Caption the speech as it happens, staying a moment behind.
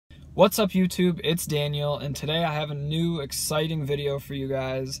What's up YouTube, it's Daniel, and today I have a new exciting video for you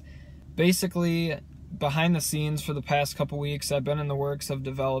guys. Basically, behind the scenes for the past couple weeks, I've been in the works of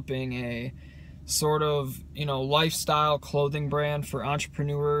developing a sort of, lifestyle clothing brand for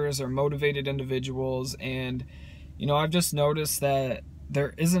entrepreneurs or motivated individuals. And, I've just noticed that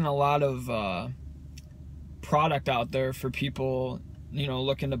there isn't a lot of product out there for people,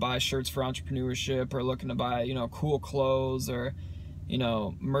 looking to buy shirts for entrepreneurship or looking to buy, cool clothes or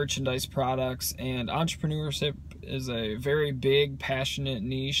merchandise products. And entrepreneurship is a very big, passionate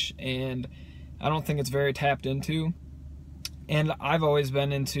niche, and I don't think it's very tapped into. And I've always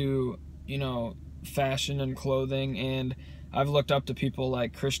been into, fashion and clothing, and I've looked up to people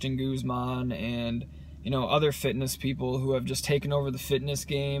like Christian Guzman and, other fitness people who have just taken over the fitness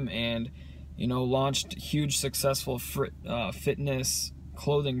game and, launched huge, successful fitness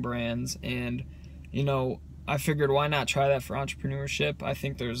clothing brands. And, I figured, why not try that for entrepreneurship? I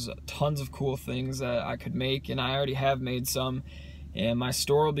think there's tons of cool things that I could make, and I already have made some, and my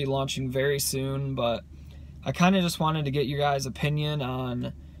store will be launching very soon. But I kind of just wanted to get you guys' opinion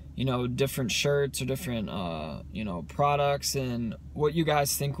on, different shirts or different, products, and what you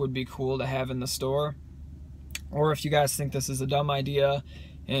guys think would be cool to have in the store. Or if you guys think this is a dumb idea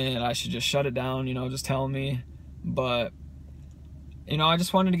and I should just shut it down, just tell me. But I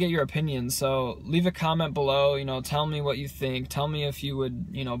just wanted to get your opinion, so leave a comment below, tell me what you think. Tell me if you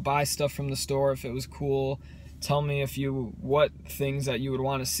would, buy stuff from the store if it was cool. Tell me what things that you would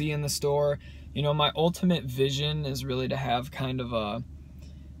want to see in the store. My ultimate vision is really to have kind of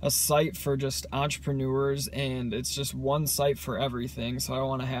a site for just entrepreneurs, and it's just one site for everything. So I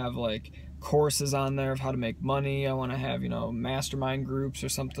want to have like courses on there of how to make money. I want to have, mastermind groups or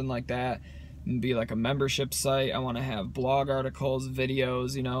something like that, and be like a membership site. I want to have blog articles,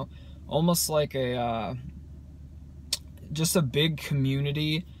 videos, almost like just a big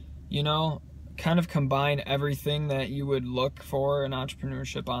community, kind of combine everything that you would look for in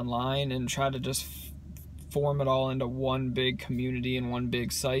entrepreneurship online and try to just form it all into one big community and one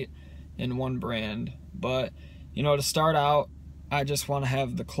big site and one brand. But, to start out, I just want to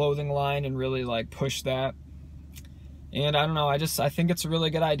have the clothing line and really like push that. And I don't know, I think it's a really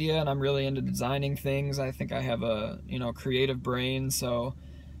good idea, and I'm really into designing things. I think I have a, creative brain. So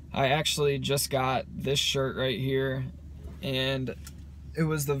I actually just got this shirt right here, and it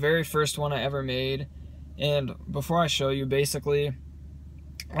was the very first one I ever made. And before I show you, basically,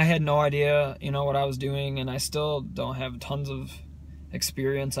 I had no idea, what I was doing, and I still don't have tons of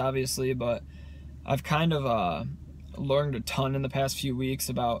experience, obviously, but I've kind of learned a ton in the past few weeks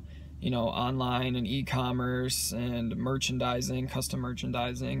about online and e-commerce and merchandising, custom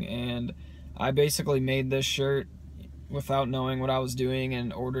merchandising. And I basically made this shirt without knowing what I was doing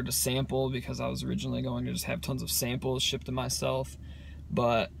and ordered a sample, because I was originally going to just have tons of samples shipped to myself.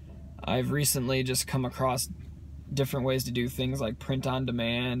 But I've recently just come across different ways to do things like print on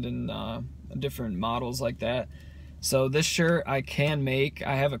demand and different models like that. So this shirt I can make.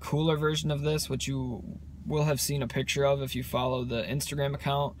 I have a cooler version of this, which you will have seen a picture of if you follow the Instagram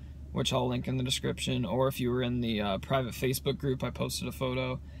account, which I'll link in the description, or if you were in the private Facebook group, I posted a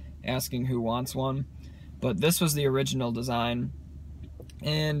photo asking who wants one. But this was the original design,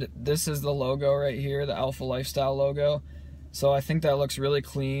 and this is the logo right here, the Alpha Lifestyle logo. So I think that looks really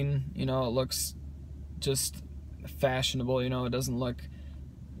clean. It looks just fashionable. It doesn't look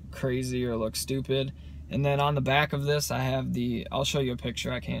crazy or look stupid. And then on the back of this, I have I'll show you a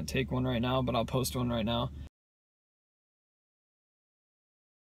picture. I can't take one right now, but I'll post one right now.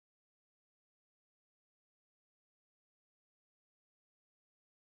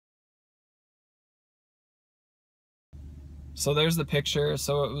 So there's the picture.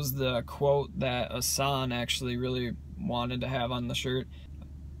 So it was the quote that Asan actually really wanted to have on the shirt.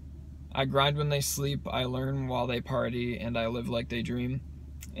 I grind when they sleep, I learn while they party, and I live like they dream.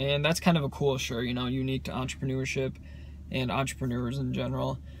 And that's kind of a cool shirt, unique to entrepreneurship and entrepreneurs in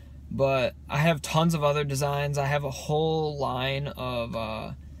general. But I have tons of other designs. I have a whole line of,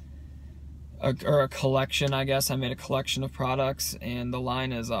 or a collection, I guess. I made a collection of products, and the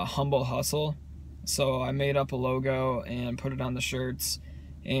line is Humble Hustle. So I made up a logo and put it on the shirts,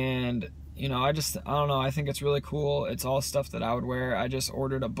 and I don't know, I think it's really cool. It's all stuff that I would wear. I just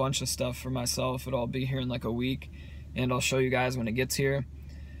ordered a bunch of stuff for myself. It'll all be here in like a week, and I'll show you guys when it gets here.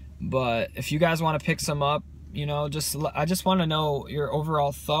 But if you guys want to pick some up, I just want to know your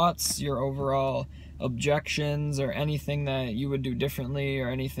overall thoughts, your overall objections, or anything that you would do differently, or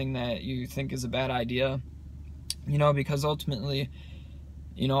anything that you think is a bad idea, because ultimately,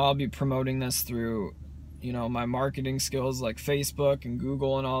 I'll be promoting this through, my marketing skills like Facebook and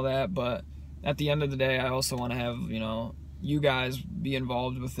Google and all that. But at the end of the day, I also want to have, you guys be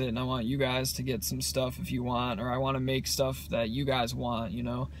involved with it, and I want you guys to get some stuff if you want, or I want to make stuff that you guys want, you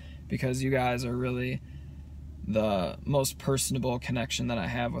know, because you guys are really the most personable connection that I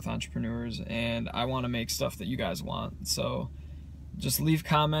have with entrepreneurs, and I want to make stuff that you guys want. So just leave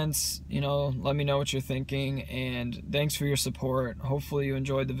comments, you know, let me know what you're thinking, and thanks for your support. Hopefully you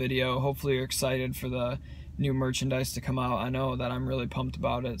enjoyed the video. Hopefully you're excited for the new merchandise to come out. I know that I'm really pumped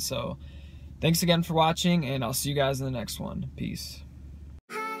about it. So thanks again for watching, and I'll see you guys in the next one. Peace.